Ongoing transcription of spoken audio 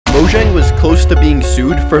close to being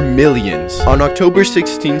sued for millions. On October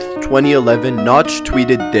 16th, 2011, Notch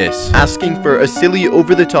tweeted this, asking for a silly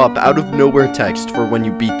over-the-top out-of-nowhere text for when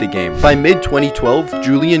you beat the game. By mid-2012,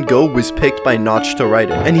 Julian Go was picked by Notch to write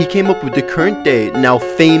it, and he came up with the current day, now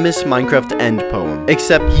famous Minecraft end poem.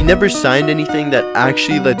 Except he never signed anything that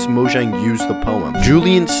actually lets Mojang use the poem.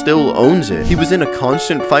 Julian still owns it. He was in a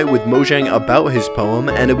constant fight with Mojang about his poem,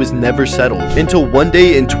 and it was never settled. Until one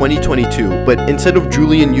day in 2022, but instead of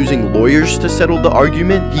Julian using lawyers to settle the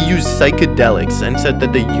argument, he used psychedelics and said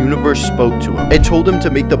that the universe spoke to him. It told him to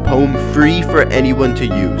make the poem free for anyone to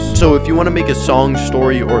use. So if you want to make a song,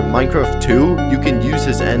 story, or Minecraft 2, you can use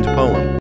his end poem.